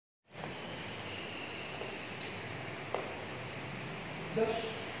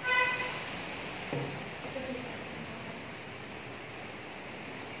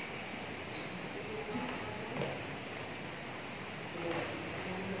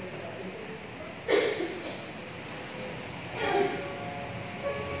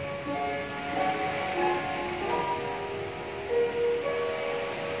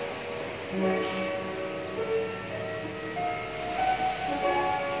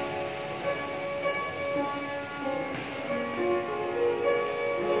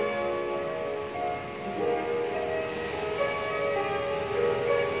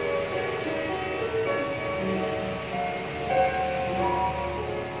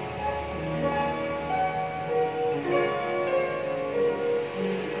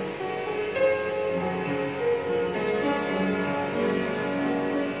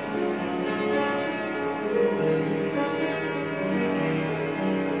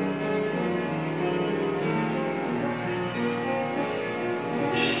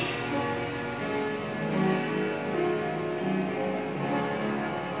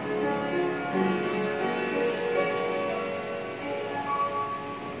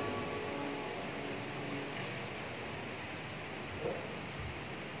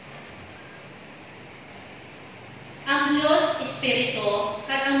Espiritu,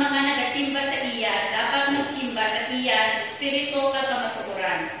 kat ang mga nagasimba sa iya, dapat magsimba sa iya sa Espiritu kat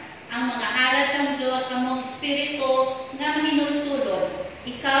kamatukuran. Ang mga halad sa Diyos, among Espiritu nga mahinulsulod.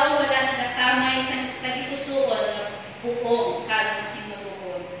 Ikaw wala nagatamay sa tagitusuon na buong kalong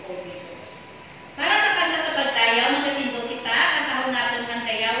sinuruhon o Diyos. Para sa kanta sa pagdayaw, magatindo kita, ang tahong natin ang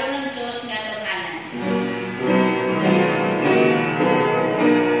dayawan ng Diyos nga damhanan.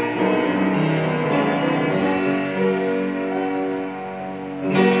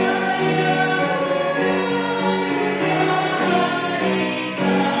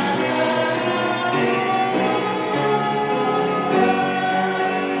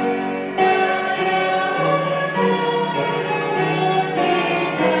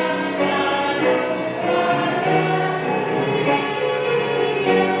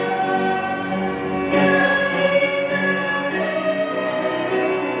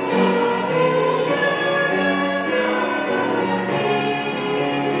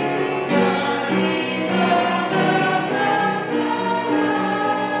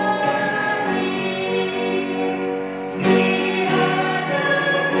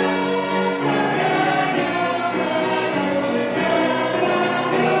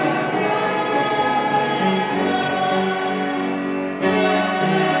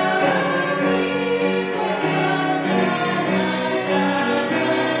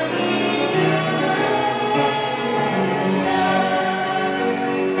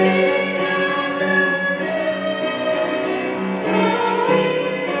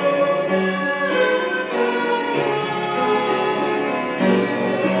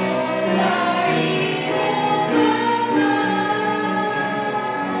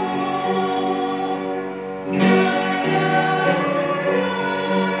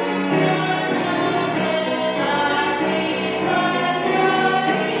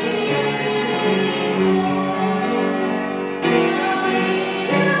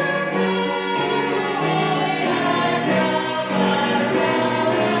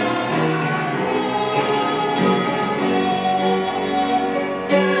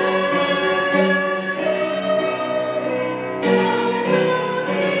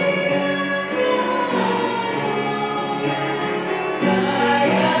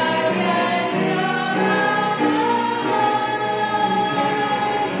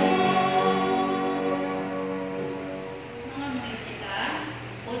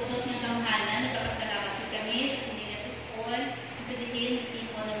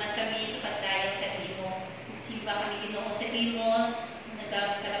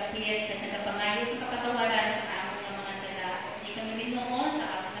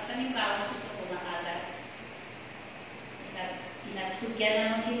 Tugyan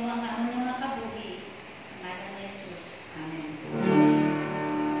naman sino ang among mga kabuhi. Sa ngalan ni Jesus. Amen.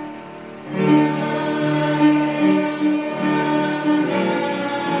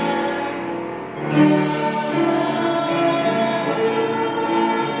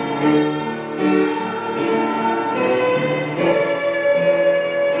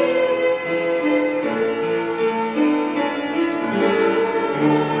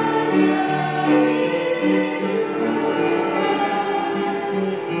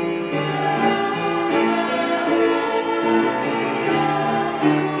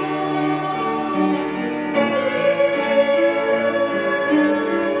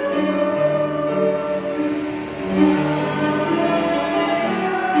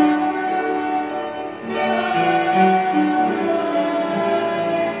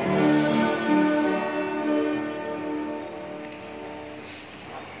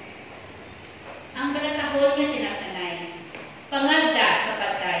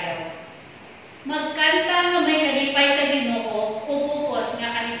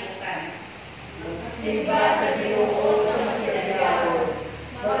 Magsimba sa Ginoo sa masinagyaw.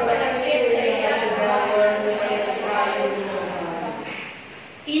 Magpatakip sa iyang ugawan ng mayatakayo naman.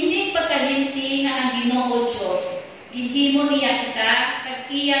 Hindi pagkalimti nga ang Ginoo Diyos, ginhimo niya kita,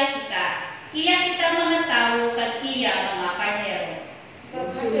 kag iya kita. Iya kita mga tao, kag iya mga karnero.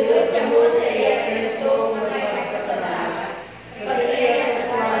 Magsulod kamo sa iyang templo nga may pagpasalamat. Kasi iya sa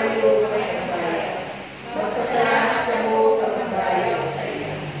kwaryo may kabayan. Magpasalamat kamo kag magbayaw sa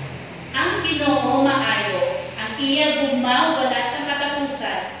iya. Ang Ginoo maayo, ang iya gugma wala sa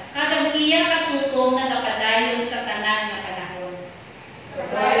katapusan, kag ang iya katutong nagapadayon sa tanan nga panahon.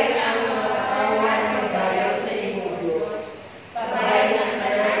 Kabayan ang mga katawan magbayaw sa imong Diyos. Kabayan ang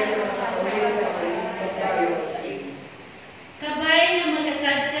tanan ng mga katawan magbayaw sa iyo. Kabay nga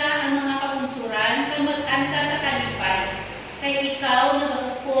magasadya ang mga kapunsuran kag magkanta sa kalipay, kay ikaw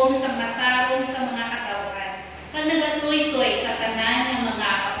nagahukom sa matarong sa mga katawan, kag nagatuy-toy sa tanan ng mga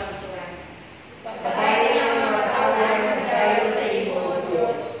kapunsuran. Kabayan ang mga katawan magbayaw sa imong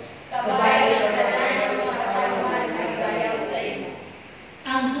Diyos. Kabayan ang tanan ng mga katawan magbayaw sa iyo.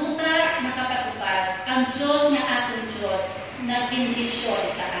 Ang duta nakapatubas, ang Diyos nga atong Diyos, nagbindisyon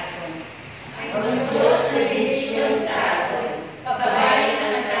sa aton. Ang Diyos na bendisyon sa aton. Kabayan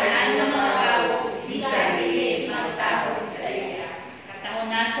ang tanan ng mga tao, bisan diin magtahon sa iya. Katahon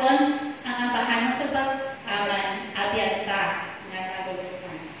naton ang ambahan sa pag-aman, abyanta nga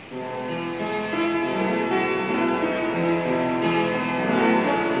naguluhan.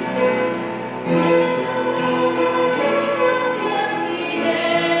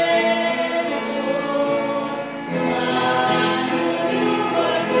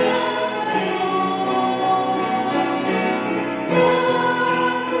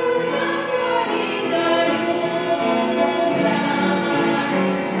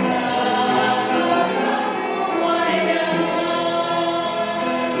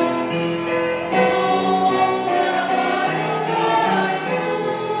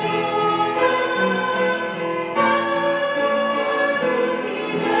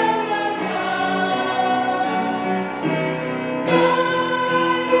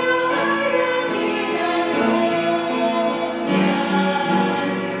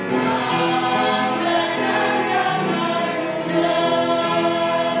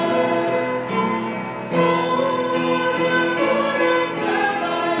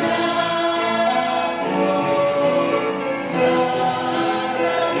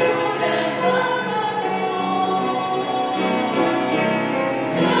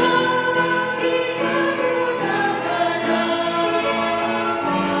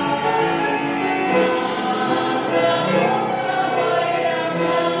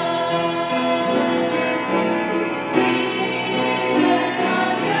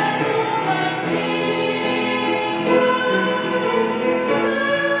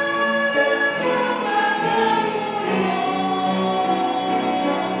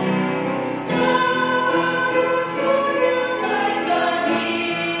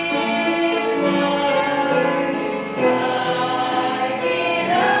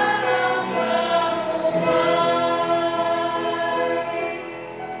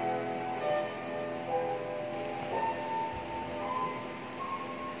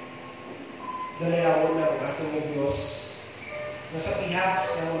 Dalayawon ng ating Diyos na sa pihak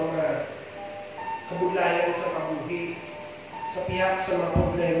sa mga kabuglayan sa kabuhi, sa pihak sa mga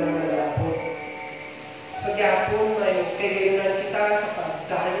problema na nag-aabot. Sa gyapon may kailangan kita sa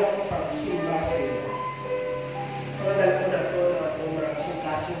pagdayo o pagsimba sa iyo. Pangadal ko na ito na itong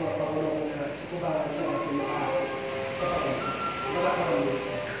kasing mga pangulang na sa tubangan sa ating mga sa mga pangulang.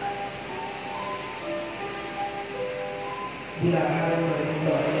 Bulahan ng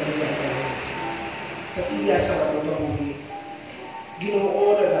mga nagagawa. Katiya sa mga kabuhi.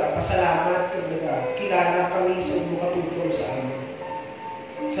 Ginoo pasalamat kag kilala kami sa inyong katutong sa amin.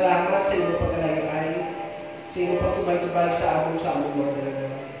 Salamat sa inyong pagkalayay, sa inyong pagtubay-tubay sa among mga dalaga.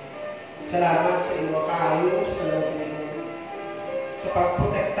 Salamat sa inyong kaayo sa kalawatan, sa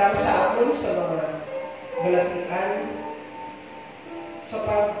pagprotektar sa amon sa mga balatian, sa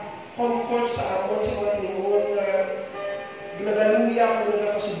pag-comfort sa amon sa mga tinuon na ginagaluya o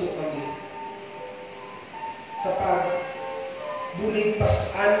nagkakasubukan din. Sa pagbulig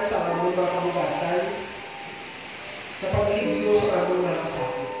pasan sa among mga kabugatan, sa paglibyo sa among mga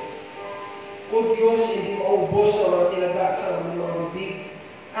kasakit. O Diyos, hindi maubos sa mga tinaga sa among mga bibig,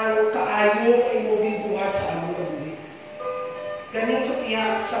 ang kaayo ay imong buhat sa among kabuhi. Ganit sa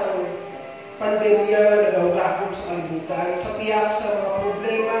tiyak sa pandemya na nagahugakot sa kalibutan, sa tiyak sa mga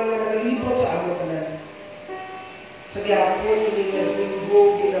problema na nagalibot sa among tanan. Sa gihapon, ining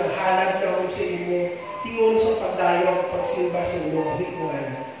naglinggo, ginahalad na sa imo, tingon sa pagdayo at pagsimba sa imo buhi ng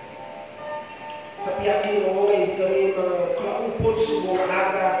anak. Sa tiyak Ginoo kay kami mga kaupod sa mga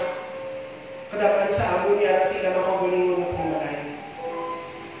aga. Kadapat sa amo niya sila makagulingon ng pumalay.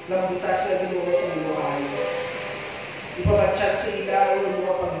 Lambutas na Ginoo sa buhay. Ipabatsyag sa ila ang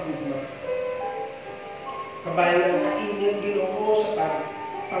mga paghigugma. Kabayan ng kainin Ginoo sa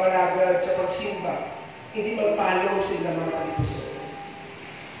pangalagad sa pagsimba, hindi magpalong sa ilang mga talipuso.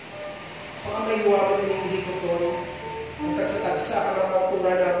 Pakamayuwa mo ng hindi ko to, ang tagsa-tagsa ka ng mga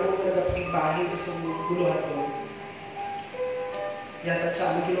tura na mo na nagpakibahin sa guluhan ko. Yatag sa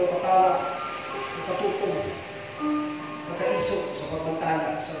aming Ginoo katawa, patutup, makaisok sa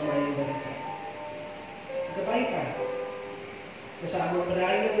pagbantala sa mga balita. Gabay pa, kasama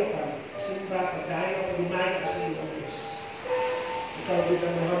padayon niyo pa, simba, pagdayo, pagdimaya sa iyong Diyos. Ikaw din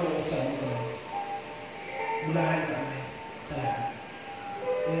ang mahamon sa amin. Mulahan ka ay salamat.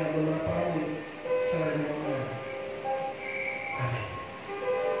 Kaya mo mga pangawin sa mga mga Amen.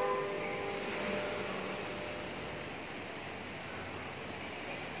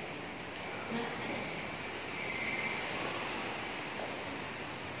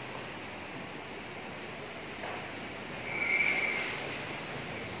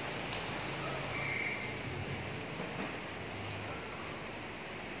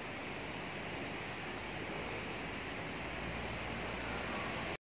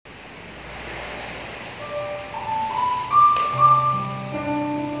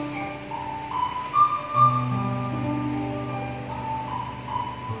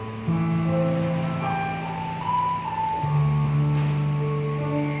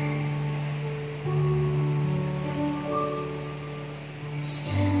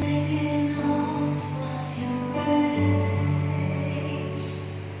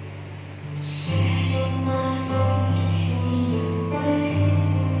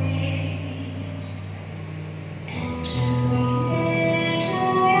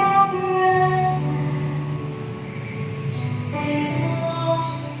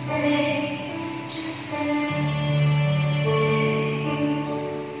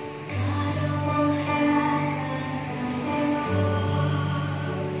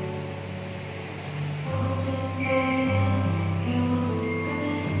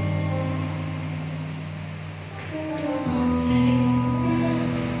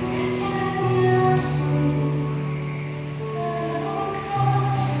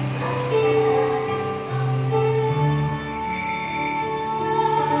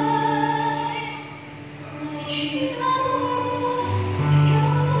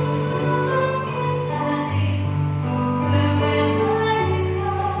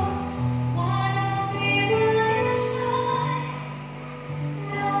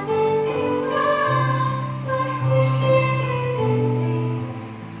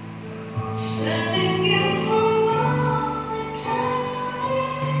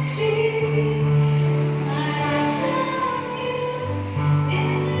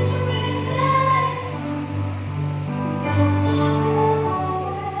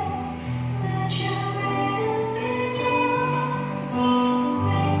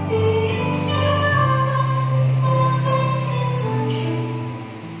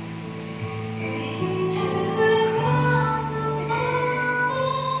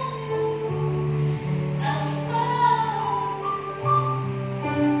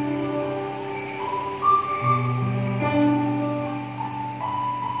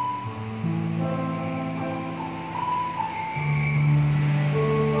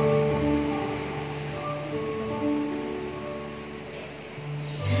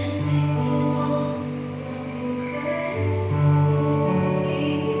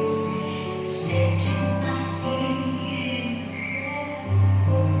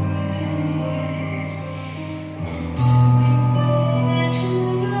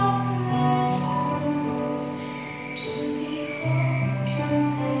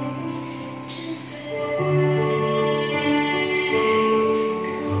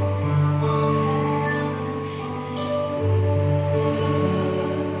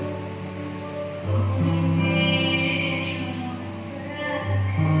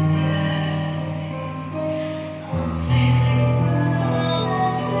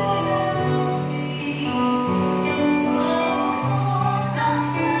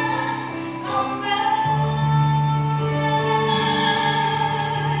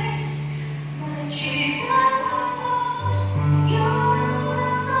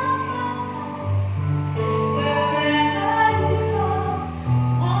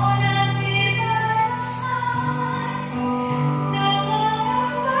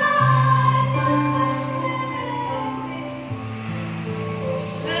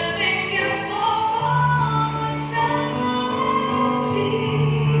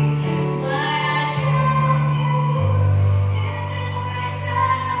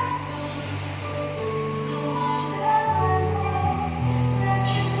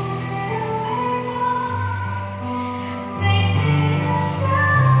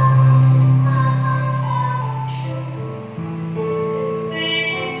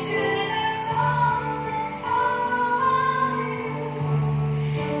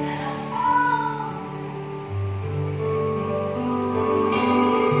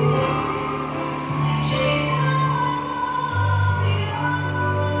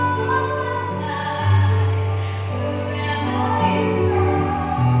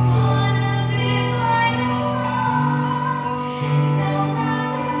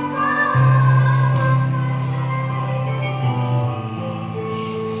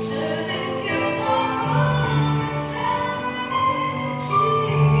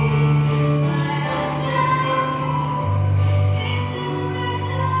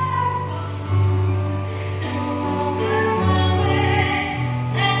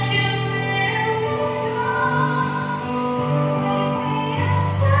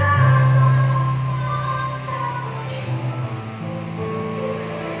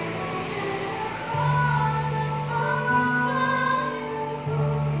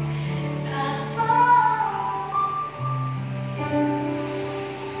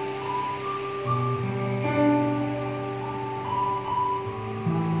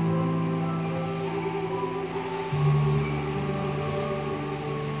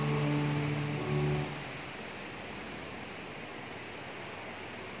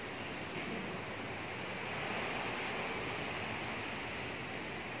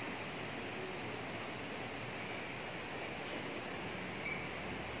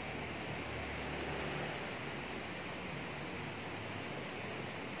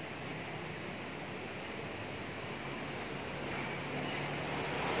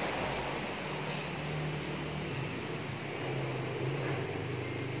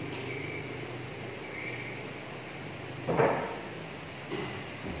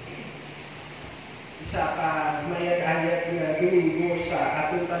 isa ka mayag-ayat nga Domingo sa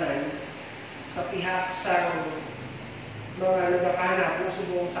atong tanan sa pihak sa mga nagakahanap ng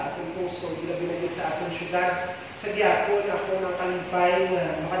subong sa atong puso, binabinagit sa atong syudad. Sa gyapon ako ng kalipay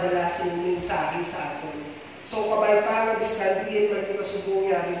nga makadala sining mensahe sa aton. So kabay pa nga biskandiin man kita subong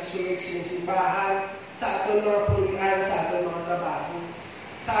yari sa sulod sining simbahan, sa aton mga pulian, sa aton mga trabaho.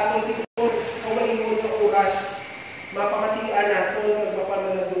 Sa aton tingkod, kawalingon ng oras, mapamatian naton ug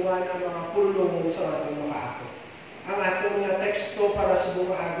mapamaladungan ang mga pulong sa aton mga ako. Ang aton nga teksto para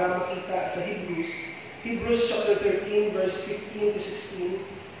subong aga makita sa Hebrews chapter 13 verse 15 to 16,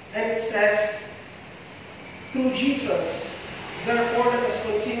 and it says, "Through Jesus, therefore let us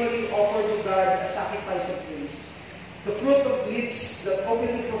continually offer to God a sacrifice of praise, the fruit of lips that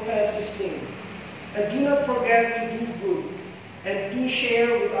openly profess His name. And do not forget to do good, and do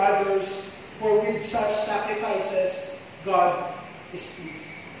share with others, for with such sacrifices, God is pleased."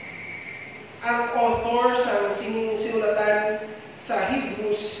 Ang author sa sinulatan sa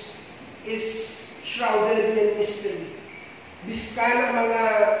Hebrews is shrouded in mystery. Biskan ang mga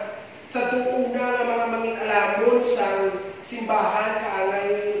sa tuuna nga mga mangin-alamon sa simbahan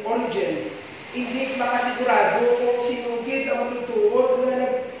kaangay origin, hindi makasigurado kung sinugid ang matutuod na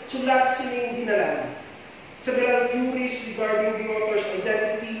nagsulat sining dinalan. Several theories regarding the author's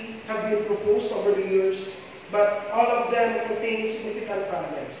identity have been proposed over the years, but all of them contain significant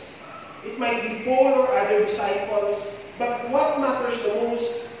problems. It might be Paul or other disciples, but what matters the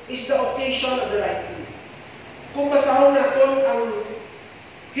most is the occasion of the writing. Kung basahon natin ang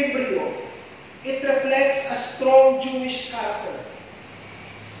Hebreo, it reflects a strong Jewish character.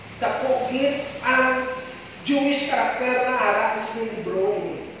 Dakogit ang Jewish character na ara sa libro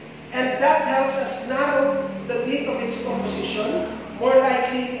ini. And that helps us narrow the date of its composition, more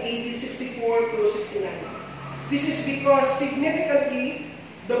likely in AD 64 to 69. This is because significantly,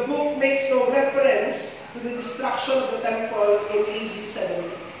 the book makes no reference to the destruction of the temple in AD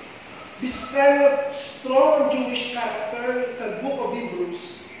 70. Biskan na strong ang Jewish character sa Book of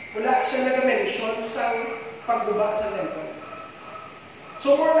Hebrews, wala siya nag-mention sa pagguba sa temple.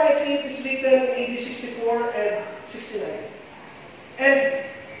 So more likely it is written in AD 64 and 69. And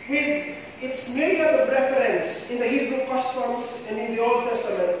with its myriad of reference in the Hebrew customs and in the Old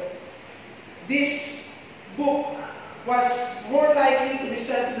Testament, this book was more likely to be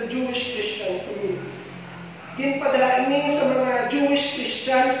sent to the Jewish Christian community. Ginpadala ini sa mga Jewish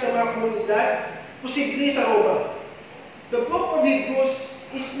Christians na mga komunidad, posible sa Roma. The book of Hebrews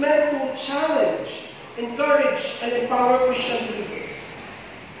is meant to challenge, encourage, and empower Christian believers.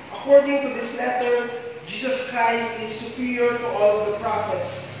 According to this letter, Jesus Christ is superior to all of the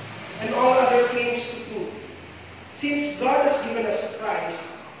prophets and all other claims to truth. Since God has given us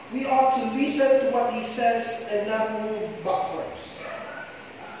Christ, we ought to listen to what He says and not move backwards.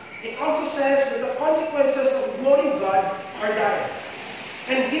 It also says that the consequences of ignoring God are dire.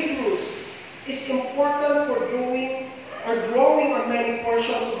 And Hebrews is important for drawing on many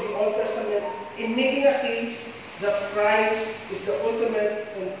portions of the Old Testament in making a case that Christ is the ultimate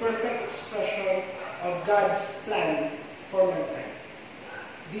and perfect expression of God's plan for mankind.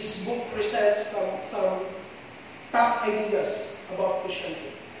 This book presents some tough ideas about Christian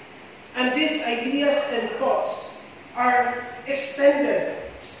faith. And these ideas and thoughts are extended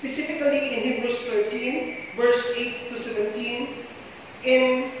specifically in Hebrews 13, verse 8 to 17,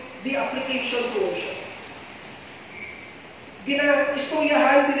 in the application to worship.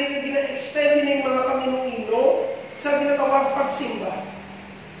 Gina-istoryahan, gina-extend din ng mga Panginoon sa ginatawag pagsimba.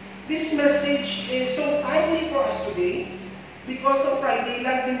 This message is so timely for us today because on Friday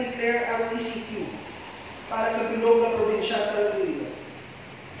lang din-declare ang ECQ para sa bilog na probinsya sa Iloilo.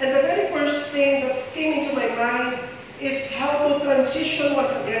 And the very first thing that came into my mind is how to transition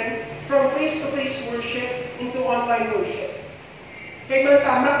once again from face-to-face worship into online worship. Kaya man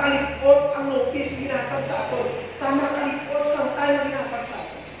tama kalipot ang notice ginatag sa aton. Tama kalipot sa time ginatag sa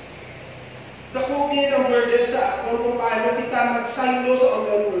aton. Dakugin ang burden sa aton kung paano kita magsaylo sa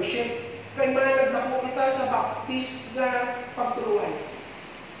online worship. Kaya man nagdako kita sa baptist na pagturuan.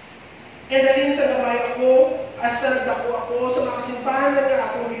 And dalhin sa gamay ako, hasta nagdako ako sa mga simbahan na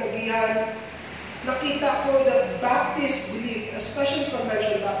akong ginagihan, nakita ko that Baptist belief, especially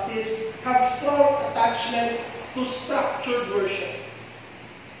conventional Baptists, have strong attachment to structured worship.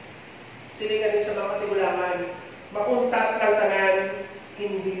 Sila nga sa mga tigulangan, mauntat lang tanan,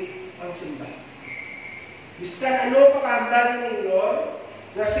 hindi ang simba. Biskan ano pakambal ninyo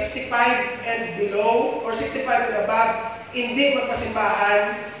na 65 and below or 65 and above, hindi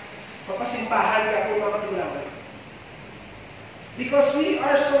magpasimbahan ka po mga tigulangan. Because we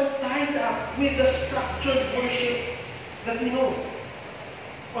are so tied up with the structured worship that we know.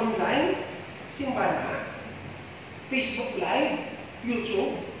 Online, simba na. Facebook Live,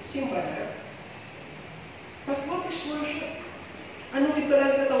 YouTube, simba na. But what is worship? Ano rin pala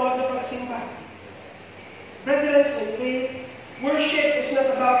ang natawag na pagsimba? Brethren in faith, worship is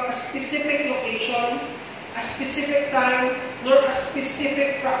not about a specific location, a specific time, nor a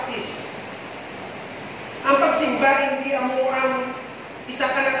specific practice. Ang pagsimba, hindi amo ang isa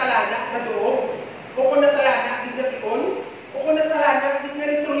ka natalana na doon, o kung natalana, hindi na pion, o kung natalana, hindi na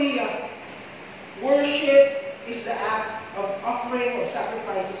liturhiya. Worship is the act of offering of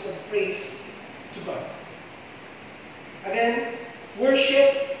sacrifices of praise to God. Again,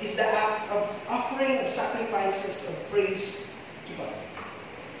 worship is the act of offering of sacrifices of praise to God.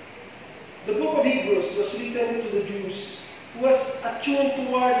 The book of Hebrews was written to the Jews who was attuned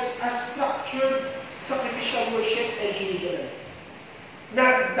towards a structured sacrificial worship in Jerusalem.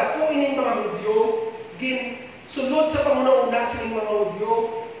 Nagdako ining mga Hudyo, sulod sa pangunauna sa mga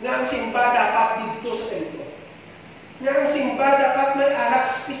Hudyo, na ang simba dapat dito sa templo. Na ang simba dapat may ara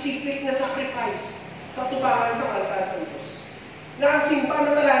specific na sacrifice sa tubangan sa altar sa Diyos. Na ang simba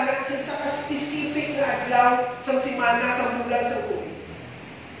na talaga sa isa ka-specific na adlaw sa simana, sa bulan, sa tubig.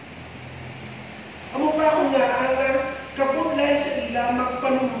 Amo pa ako nga, ang kabudlay sa ila,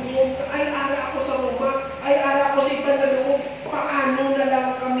 magpanunggong, ay ara ako sa Roma, ay ara ako sa ibang na loob, paano na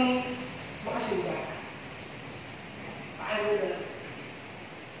lang kami makasimba? Paano na lang?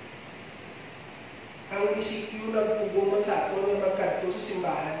 Ang ECQ nagpuguman sa ato na magkadto sa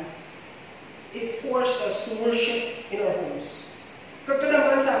simbahan, it forced us to worship in our homes.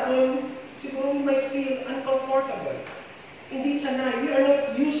 Kagkadaman sa aton, siguro we might feel uncomfortable. Hindi sanay. We are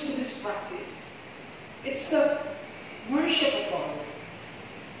not used to this practice. It's not worship at all.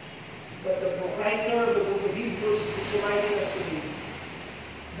 But the writer of the book of Hebrews is reminding us today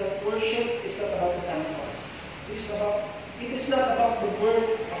that worship is not about the temple. It is not about the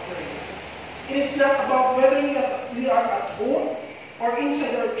word offering. It is not about whether we are at home or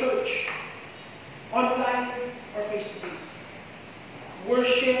inside our church, online or face-to-face.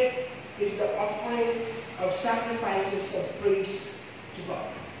 Worship is the offering of sacrifices of praise to God.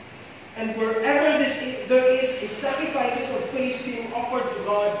 And wherever there is a sacrifices of praise being offered to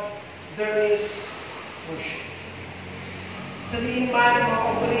God, there is worship. Sa diin man ang mga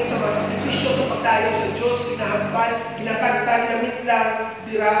offering sa mga sakripisyo sa pagdayo sa Diyos, kinahambal, kinakanta, ginamit lang,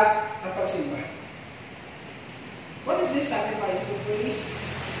 dira ang pagsimba. What is this sacrifices of praise?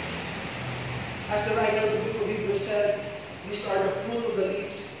 As the writer of the book of Hebrews said, these are the fruit of the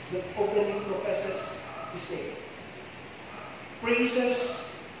lips that openly professes His name. Praises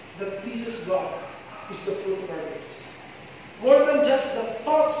that pleases God is the fruit of our lips. More than just the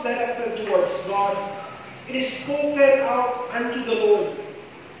thoughts directed towards God, it is spoken out unto the Lord,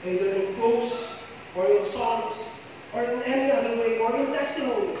 either in prose or in songs or in any other way or in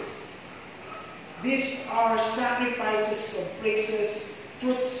testimonies. These are sacrifices of praises,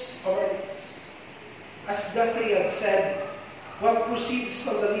 fruits of our lips. As Guthrie had said, what proceeds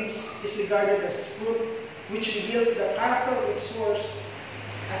from the lips is regarded as fruit, which reveals the character of its source,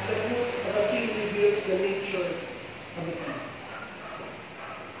 as the fruit of a tree reveals the nature of the tree.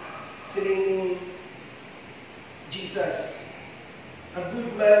 Saying Jesus, a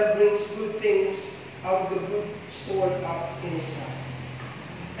good man brings good things out of the good stored up in his heart.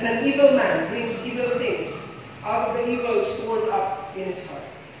 And an evil man brings evil things out of the evil stored up in his heart.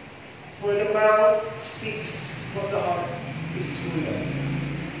 For the mouth speaks what the heart is full of.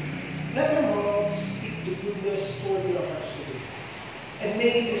 Let our mouths speak the goodness stored in our hearts today. And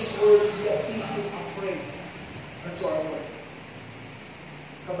may these words be a pleasing offering unto our Lord.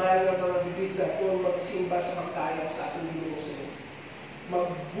 Kabayan ng mga bibig natin magsimba sa pagtayo sa ating Ginoo,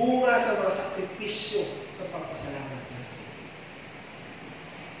 magbunga sa mga sakripisyo sa pagpasalamat natin.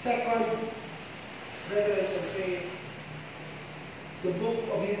 Second, brethren in faith, the book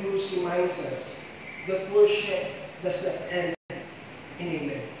of Hebrews reminds us that worship does not end in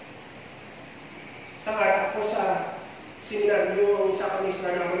amen. Sa kaya ako sa seminaryo, ang isa kami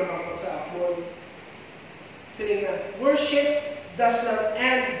sa naman ng sa Apon, sila nga, worship does not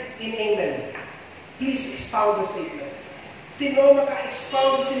end in amen. Please expound the statement. Sino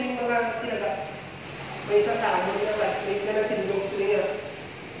maka-expound sa inyong mga tinaga? May isa sa amin na classmate na natindog sila nga,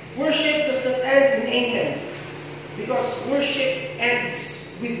 worship does not end in amen because worship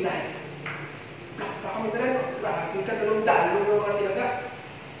ends with life. Baka mo na lang, yung katalong-dalong ng mga tinaga.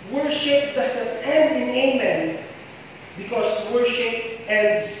 Worship does not end in amen because worship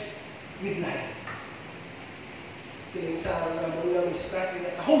ends with life. Siling sa mga mga mistress,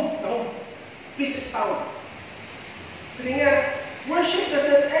 tahom, please expound. Siling nga, worship does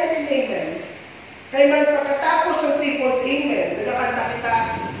not end in amen, kaya man pagkatapos ng threefold amen, nagkakanta kita,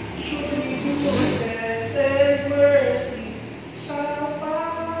 surely you will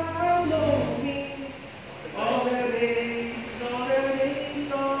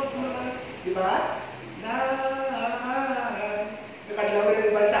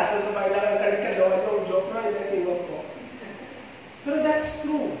naman sa atin, kapag lang ang kalit-kalawan yung joke na, inatingog ko. Pero that's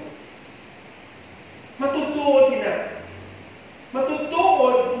true. Matutuod na.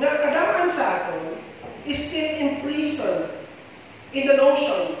 Matutuod na kadaman sa atin is still imprisoned in the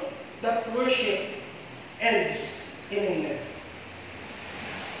notion that worship ends in Amen.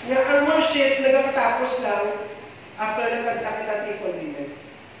 Nga ang worship nagkatapos lang after nagkanta kita triple Amen.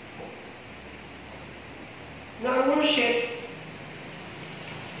 Nga ang worship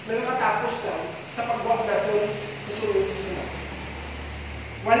nagkatapos lang sa pagbuwag natin kasunod sa sila.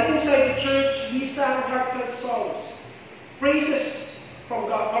 While inside the church, we sang heartfelt songs, praises from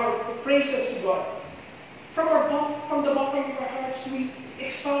God, or praises to God. From the bottom of our hearts, we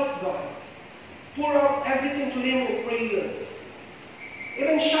exalt God. Pour out everything to Him in prayer.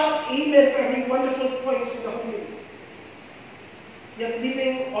 Even shout amen for every wonderful points in the homily. Yet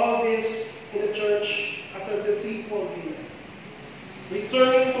leaving all this in the church after the threefold amen.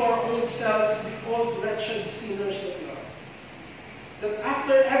 Returning to our old selves, the old wretched sinners that we are. That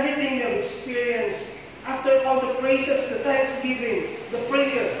after everything we have experienced, after all the praises, the thanksgiving, the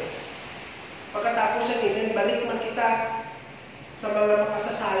prayer, pagkatapos ng amen, balik man kita sa mga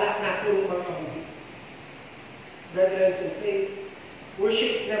makasasala natin ng mga kahuli. Brethren in faith,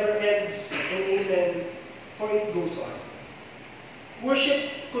 worship never ends in amen, for it goes on.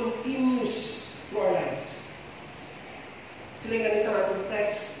 Worship continues through our lives. Silingan sa ating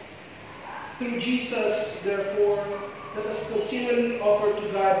text, through Jesus, therefore, let us continually offer to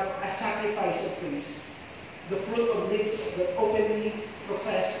God a sacrifice of praise, the fruit of lips that openly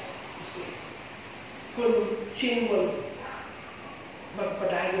profess to say. Continual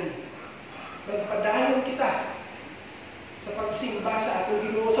magpadayon. Magpadayon kita sa pagsimba sa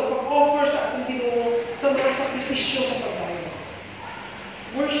ating Ginoo, sa pag-offer sa ating Ginoo, sa mga sakripisyo sa pagdayon.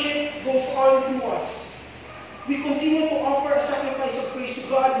 Worship goes on through us. We continue to offer a sacrifice of praise to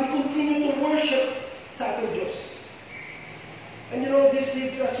God. We continue to worship sa ating Diyos. And you know, this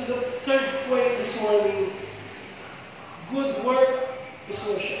leads us to the third point this morning. Good work is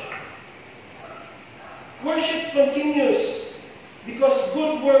worship. Worship continues because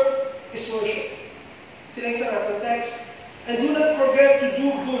good work is worship. Silang sa ating text, and do not forget to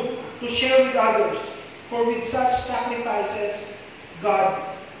do good, to share with others, for with such sacrifices, God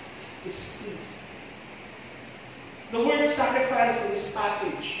is pleased. The word sacrifice in this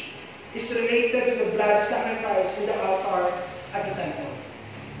passage is related to the blood sacrifice in the altar at the temple.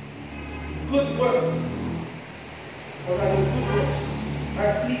 Good work, or rather good works, are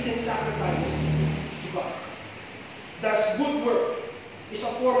a pleasing sacrifice to God. Thus, good work is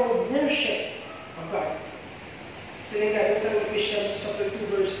a form of worship of God. Saying that in Ephesians chapter 2,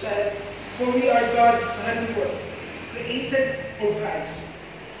 verse 10, for we are God's handiwork, created in Christ.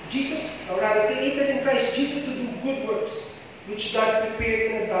 Created in Christ Jesus to do good works, which God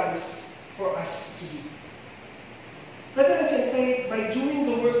prepared in advance for us to do. Brethren in faith, by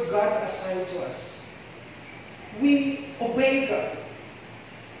doing the work God assigned to us, we obey God.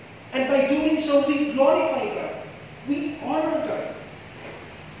 And by doing so, we glorify God. We honor God.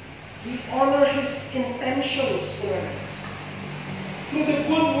 We honor His intentions in our lives. Through the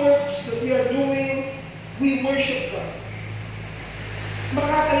good works that we are doing, we worship God.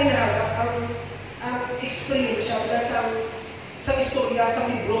 Makakalinahaga ang experience sa istorya sa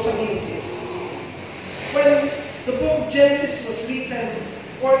libro sa Genesis. When the book of Genesis was written,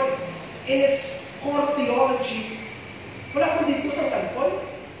 or in its core theology, wala man dito sa temple,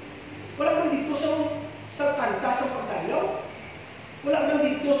 wala man dito sa kanta, sa pagdalaw, wala man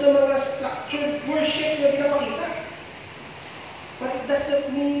dito sa mga structured worship na pinapakita. But it does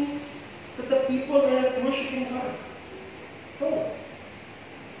not mean that the people are not worshiping God. No.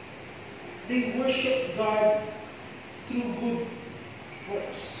 They worship God through good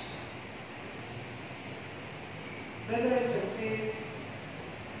works. Brethren and faith,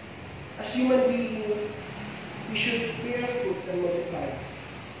 as human beings, we should bear fruit and multiply,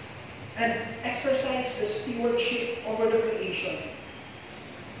 and exercise the stewardship over the creation.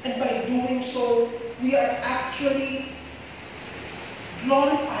 And by doing so, we are actually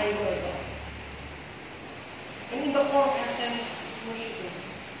glorifying our God. And in the core essence, worshiping.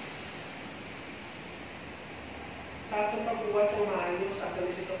 Sa atong pagbuhat sa maayo, sa ating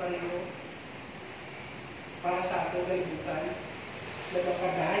isip kaparino, para sa atong kalibutan,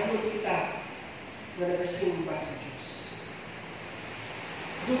 nagpapadayon kita na nagasimba sa Diyos.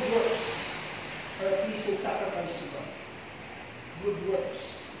 Good works are a pleasing sacrifice to God. Good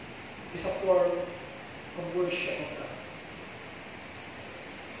works is a form of worship of God.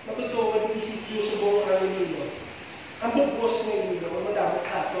 Matutuwa isip nyo sa buong araw ninyo. Ang bukos ng inyo, ang madamot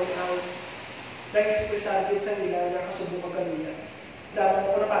sa atin, ang nag-expressagin sa nila na kasubong kagaluyan. Dapat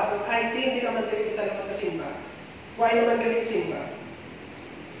ako napatong, ay, hindi naman galit kita naman kasimba. Why naman galit simba?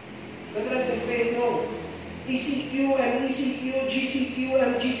 Brethren, sa faith, no. ECQ, MECQ, GCQ,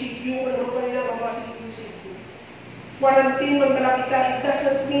 MGCQ, ano pa yun ang mga CQ. Quarantine, magdala kita, it does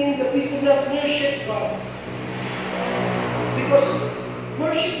not mean that we could not worship God. Because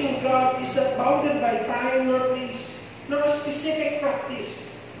worshiping God is not bounded by time nor place, nor a specific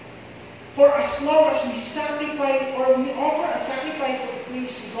practice. For as long as we sacrifice or we offer a sacrifice of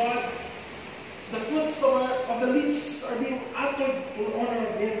praise to God, the fruits of the lips are being uttered in honor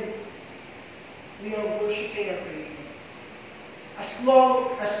of Him. We are worshiping our Creator. As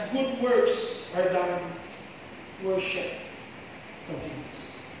long as good works are done, worship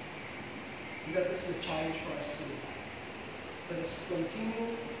continues. And that is the challenge for us today. Let us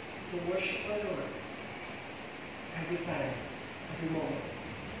continue to worship our Lord every time, every moment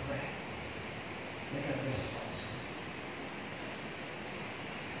of our lives. May God bless us all.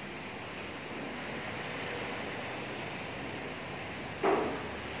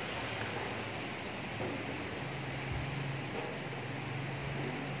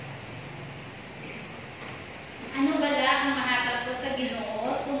 Ano bala ang mahatag ko sa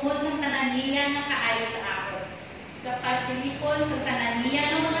Ginoo tungod sa tananiya nga kaayo sa akon? Sa pagtilipon sa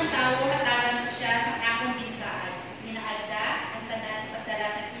tananiya ng mga tao hatagan ko siya sa akong ginsaan. Ginaagda ang tanan sa pagdala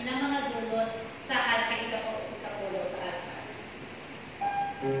sa ilang mga dulot sa alta ikapulo sa altar.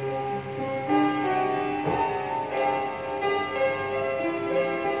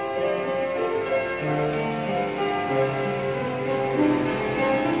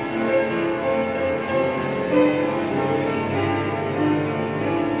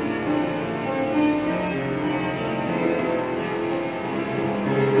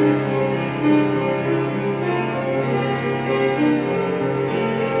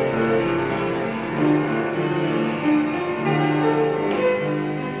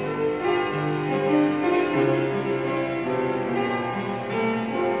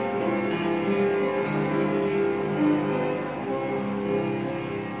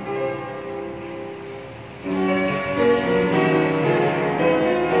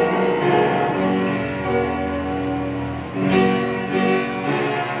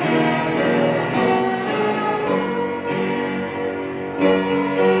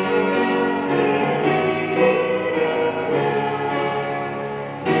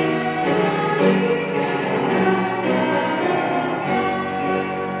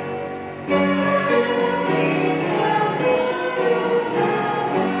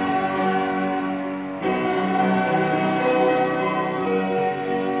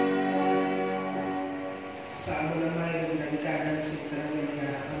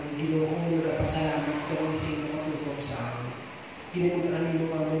 Ginunan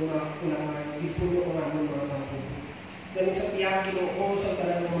mo amon mga kulangan, gipuno ko amon mga tampo. Galing sa tiyang Ginoo sa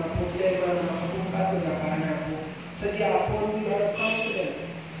talang mga problema na makabukat ng nakahanap mo. Sa diapon, we are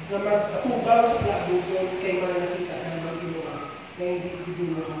confident na magtatubang sa plabugon kay mga nakita ng mga Ginoo na hindi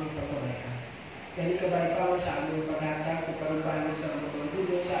mo kami papabayaan. Yan ikabay pa sa aming paghata kung panubahan sa aming mga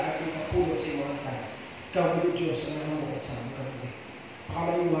dulot sa ating kapulo sa iyong altar. Ikaw, Gud Diyos, ang namamukot sa aming kapuli.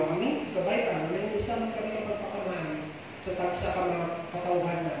 Pakamayuha kami, ikabay pa, may isang kami kapagpakamahan sa tagsa ka mga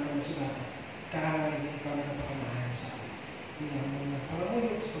katauhan na mga sugatan. Kaangay na ikaw na kapakamahan sa amin. Hindi mo na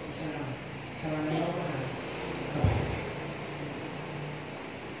pangulog sa pagkasalamat. Sa mga mahal, kabay.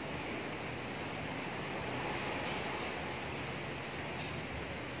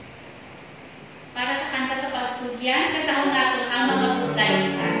 Para sa kanta sa pagpugyan, katahon natin ang mga budlay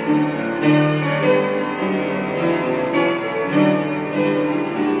kita. Thank you.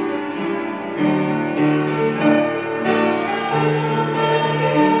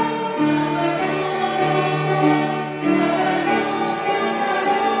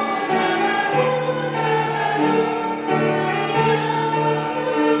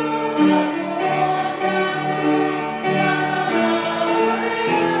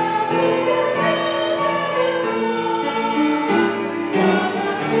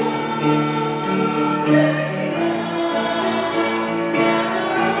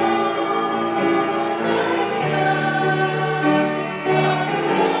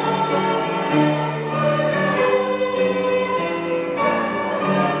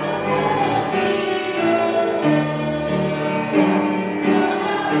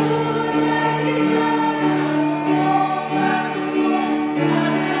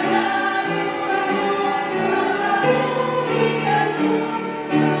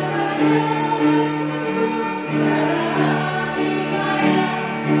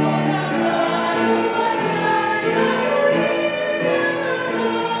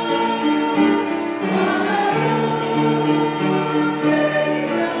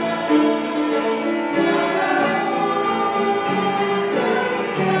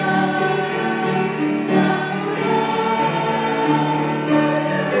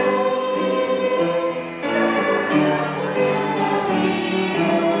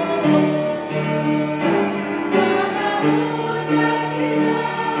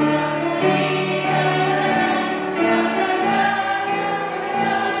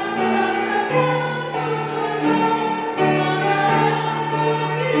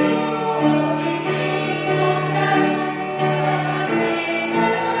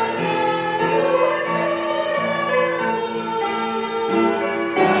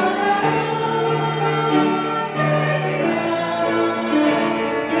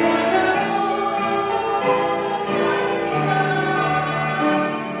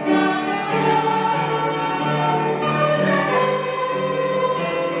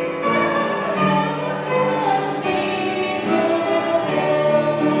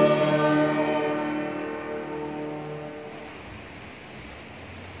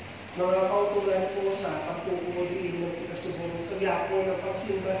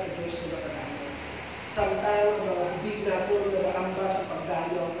 nagsimba sa Diyos na nakadalo. Samtang ang mga bibig natin nag-aamba sa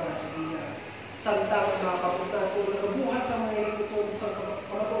pagdalaw para sa iya. Samtang ang mga kapot natin nagabuhat sa mga ikuton sa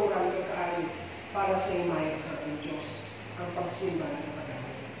kamaturan ng kaayo para sa imayan sa ating Diyos, ang pagsimba na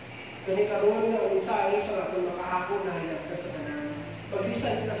nakadalo. Kani karon nga ang mensahe sa ating makaako na hayag ka sa tanan.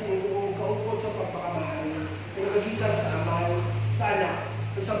 Paglisan kita sa inyo kaupod sa pagpakamahal na nagagitan sa Amay, sa Anak,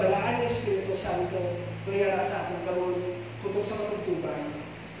 at sa balaan ng Espiritu Santo, kaya sa ating karon kutob sa katugtuban.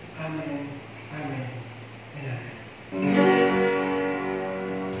 Amen. Amen. Amen.